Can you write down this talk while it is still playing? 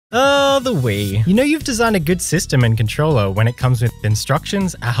Oh, the Wii. You know you've designed a good system and controller when it comes with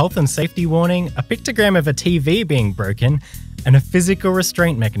instructions, a health and safety warning, a pictogram of a TV being broken, and a physical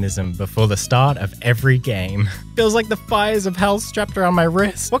restraint mechanism before the start of every game. Feels like the fires of hell strapped around my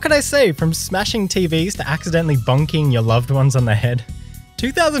wrist. What can I say, from smashing TVs to accidentally bonking your loved ones on the head?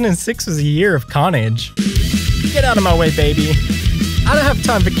 2006 was a year of carnage. Get out of my way, baby. I don't have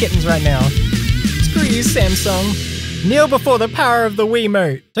time for kittens right now. Screw you, Samsung. Kneel before the power of the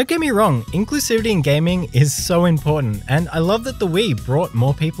Wiimote. Don't get me wrong, inclusivity in gaming is so important, and I love that the Wii brought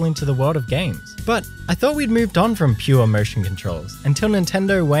more people into the world of games. But I thought we'd moved on from pure motion controls until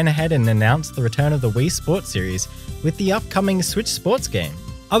Nintendo went ahead and announced the return of the Wii Sports series with the upcoming Switch Sports game.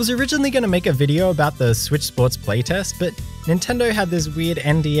 I was originally going to make a video about the Switch Sports playtest, but Nintendo had this weird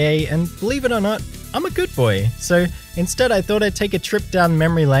NDA, and believe it or not, I'm a good boy. So instead I thought I'd take a trip down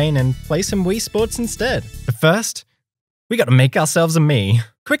memory lane and play some Wii Sports instead. But first, we gotta make ourselves a Mii.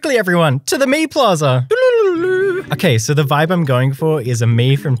 Quickly everyone, to the Mii Plaza! Okay, so the vibe I'm going for is a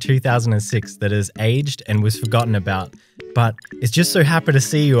Mii from 2006 that has aged and was forgotten about, but is just so happy to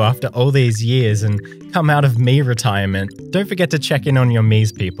see you after all these years and come out of Mii retirement. Don't forget to check in on your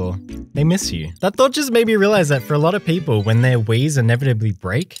Miis, people. They miss you. That thought just made me realize that for a lot of people, when their Wiis inevitably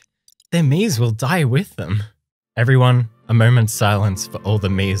break, their Miis will die with them. Everyone, a moment's silence for all the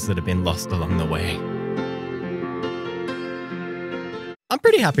Miis that have been lost along the way. I'm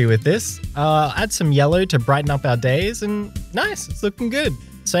pretty happy with this. Add some yellow to brighten up our days, and nice, it's looking good.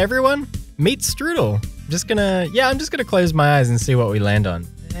 So everyone, meet Strudel. I'm just gonna close my eyes and see what we land on.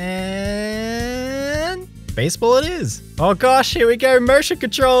 And baseball it is. Oh gosh, here we go, motion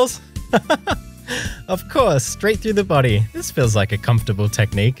controls. Of course, straight through the body. This feels like a comfortable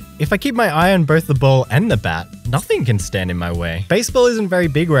technique. If I keep my eye on both the ball and the bat, nothing can stand in my way. Baseball isn't very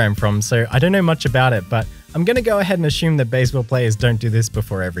big where I'm from, so I don't know much about it, but I'm gonna go ahead and assume that baseball players don't do this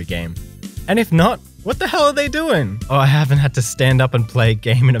before every game. And if not, what the hell are they doing? Oh, I haven't had to stand up and play a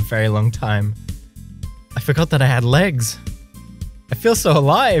game in a very long time. I forgot that I had legs. I feel so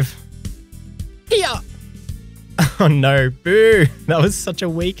alive. Hiya! Oh no, boo! That was such a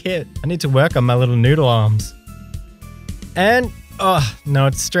weak hit. I need to work on my little noodle arms. And, oh, no,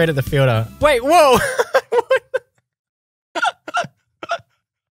 it's straight at the fielder. Wait, whoa!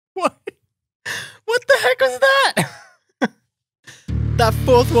 What the heck was that? That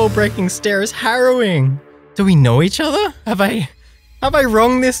fourth wall breaking stare is harrowing. Do we know each other? Have I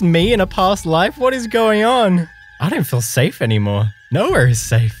wronged this Mii in a past life? What is going on? I don't feel safe anymore. Nowhere is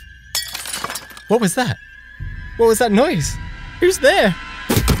safe. What was that? What was that noise? Who's there?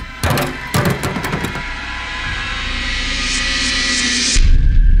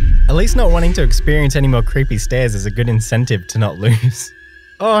 At least not wanting to experience any more creepy stares is a good incentive to not lose.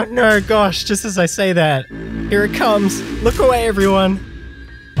 Oh no, gosh, just as I say that, here it comes. Look away, everyone.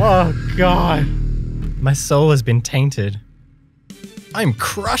 Oh god. My soul has been tainted. I'm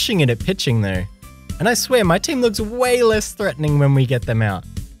crushing it at pitching though. And I swear my team looks way less threatening when we get them out.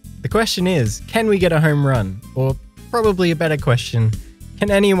 The question is, can we get a home run? Or probably a better question,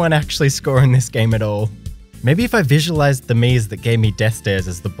 can anyone actually score in this game at all? Maybe if I visualized the Miis that gave me death stares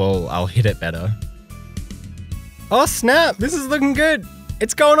as the ball, I'll hit it better. Oh snap, this is looking good.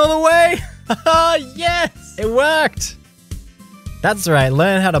 It's going all the way! Haha, yes! It worked! That's right,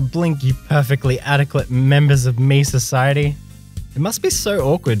 learn how to blink, you perfectly adequate members of Mii society. It must be so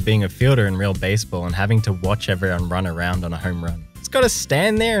awkward being a fielder in real baseball and having to watch everyone run around on a home run. It's gotta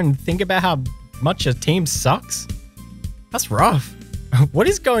stand there and think about how much your team sucks. That's rough. What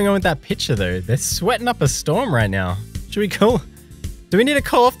is going on with that pitcher though? They're sweating up a storm right now. Should we call? Do we need to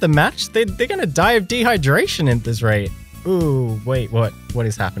call off the match? They're gonna die of dehydration at this rate. Ooh, wait, what? What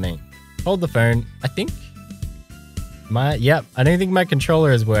is happening? Hold the phone. I think yep, I don't think my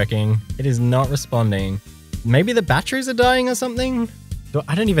controller is working. It is not responding. Maybe the batteries are dying or something?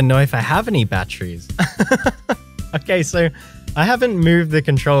 I don't even know if I have any batteries. Okay, so I haven't moved the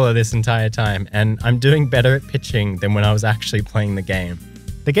controller this entire time, and I'm doing better at pitching than when I was actually playing the game.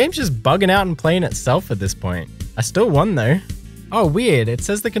 The game's just bugging out and playing itself at this point. I still won though. Oh, weird. It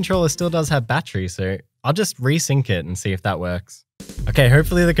says the controller still does have battery, so I'll just resync it and see if that works. Okay,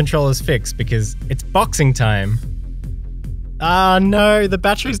 hopefully the controller's fixed because it's boxing time. Ah, no, the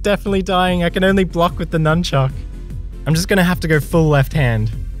battery's definitely dying. I can only block with the nunchuck. I'm just gonna have to go full left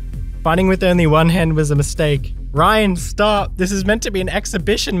hand. Fighting with only one hand was a mistake. Ryan, stop. This is meant to be an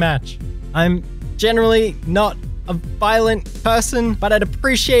exhibition match. I'm generally not a violent person, but I'd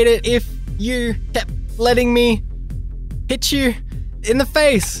appreciate it if you kept letting me hit you in the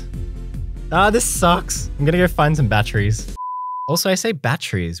face. Ah, this sucks. I'm gonna go find some batteries. Also, I say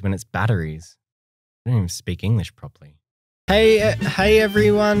batteries when it's batteries. I don't even speak English properly. Hey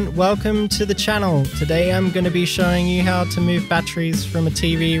everyone, welcome to the channel. Today I'm going to be showing you how to move batteries from a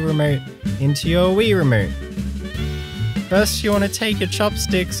TV remote into your Wii remote. First you want to take your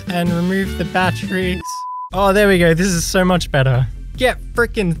chopsticks and remove the batteries. Oh, there we go, this is so much better. Get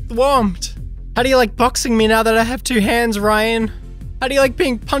freaking thwomped. How do you like boxing me now that I have two hands, Ryan? How do you like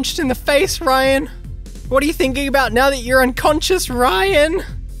being punched in the face, Ryan? What are you thinking about now that you're unconscious, Ryan?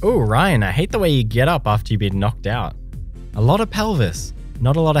 Oh, Ryan, I hate the way you get up after you've been knocked out. A lot of pelvis,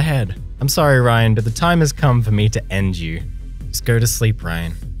 not a lot of head. I'm sorry, Ryan, but the time has come for me to end you. Just go to sleep,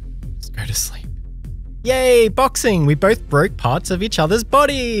 Ryan. Just go to sleep. Yay, boxing! We both broke parts of each other's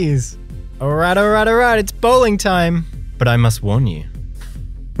bodies! Alright, it's bowling time. But I must warn you,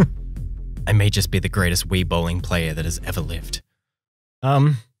 I may just be the greatest Wii bowling player that has ever lived.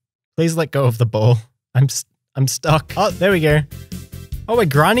 Please let go of the ball. I'm stuck. Oh, there we go. Oh, we're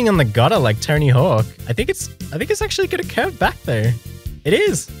grinding on the gutter like Tony Hawk. I think it's actually gonna curve back though. It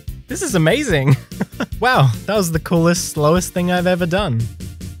is. This is amazing. Wow, that was the coolest, slowest thing I've ever done.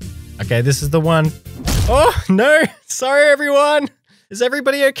 Okay, this is the one. Oh, no. Sorry, everyone. Is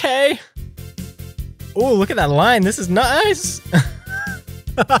everybody okay? Oh, look at that line. This is nice.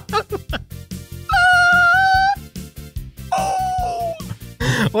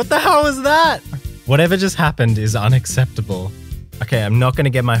 What the hell was that? Whatever just happened is unacceptable. Okay, I'm not going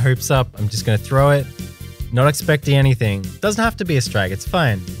to get my hopes up. I'm just going to throw it. Not expecting anything. Doesn't have to be a strike. It's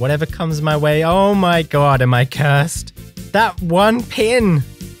fine. Whatever comes my way. Oh my god, am I cursed? That one pin.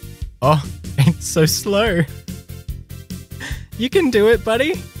 Oh, it's so slow. You can do it,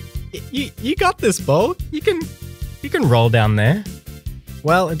 buddy. You got this, ball. You can roll down there.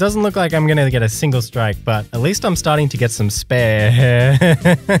 Well, it doesn't look like I'm going to get a single strike, but at least I'm starting to get some spare.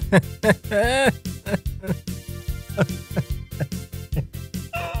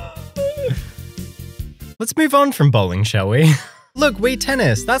 Let's move on from bowling, shall we? Look, Wii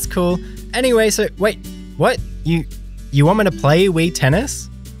Tennis, that's cool. Anyway, so wait, what? You want me to play Wii Tennis?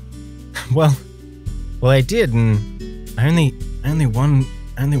 Well, I did, and I only won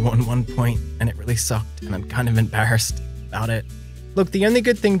 1 point, and it really sucked, and I'm kind of embarrassed about it. Look, the only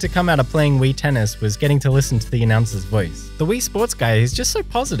good thing to come out of playing Wii Tennis was getting to listen to the announcer's voice. The Wii Sports guy is just so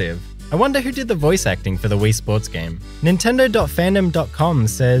positive. I wonder who did the voice acting for the Wii Sports game. Nintendo.fandom.com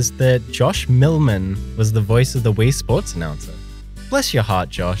says that Josh Millman was the voice of the Wii Sports announcer. Bless your heart,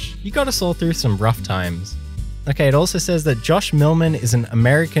 Josh. You got us all through some rough times. Okay, it also says that Josh Millman is an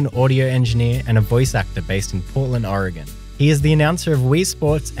American audio engineer and a voice actor based in Portland, Oregon. He is the announcer of Wii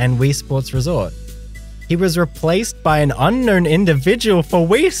Sports and Wii Sports Resort. He was replaced by an unknown individual for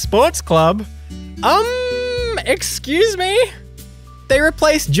Wii Sports Club. Excuse me? They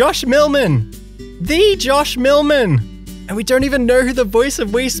replaced Josh Millman. The Josh Millman. And we don't even know who the voice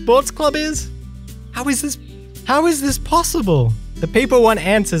of Wii Sports Club is? How is this possible? The people want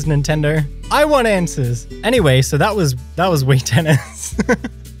answers, Nintendo. I want answers. Anyway, so that was Wii Tennis.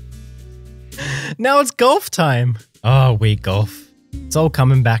 Now it's golf time. Oh, Wii Golf. It's all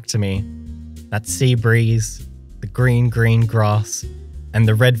coming back to me. That sea breeze, the green grass, and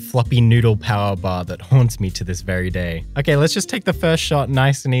the red floppy noodle power bar that haunts me to this very day. Okay, let's just take the first shot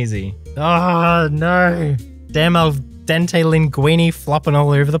nice and easy. Oh, no. Damn al dente linguine flopping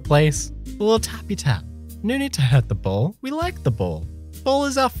all over the place. A little tappy tap. No need to hurt the ball. We like the ball. Ball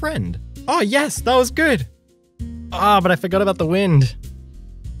is our friend. Oh, yes, that was good. Ah, but I forgot about the wind.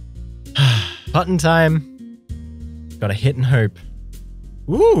 Putting time. Gotta hit and hope.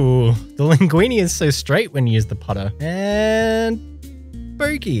 Ooh, the linguine is so straight when you use the putter. And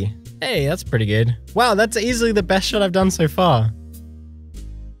bogey. Hey, that's pretty good. Wow, that's easily the best shot I've done so far.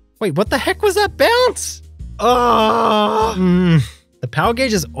 Wait, what the heck was that bounce? Oh, the power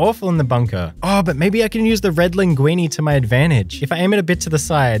gauge is awful in the bunker. Oh, but maybe I can use the red linguine to my advantage. If I aim it a bit to the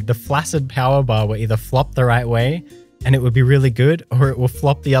side, the flaccid power bar will either flop the right way and it would be really good, or it will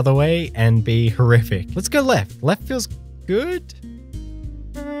flop the other way and be horrific. Let's go left. Left feels good.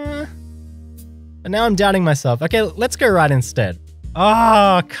 But now I'm doubting myself. Okay, let's go right instead.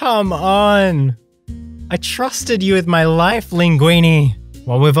 Oh, come on. I trusted you with my life, Linguini.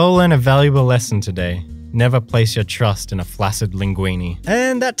 Well, we've all learned a valuable lesson today. Never place your trust in a flaccid Linguini.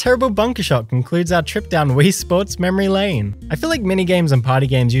 And that terrible bunker shot concludes our trip down Wii Sports memory lane. I feel like minigames and party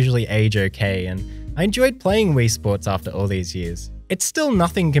games usually age okay, and I enjoyed playing Wii Sports after all these years. It's still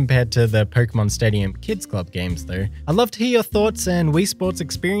nothing compared to the Pokemon Stadium Kids Club games though. I'd love to hear your thoughts and Wii Sports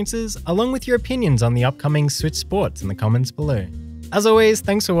experiences, along with your opinions on the upcoming Switch Sports in the comments below. As always,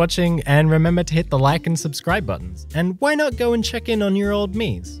 thanks for watching, and remember to hit the like and subscribe buttons. And why not go and check in on your old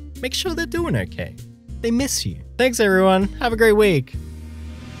Miis? Make sure they're doing okay. They miss you. Thanks everyone, have a great week.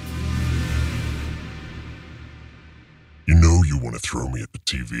 You know want to throw me at the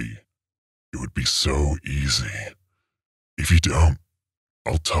TV. It would be so easy. If you don't,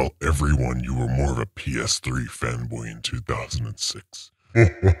 I'll tell everyone you were more of a PS3 fanboy in 2006.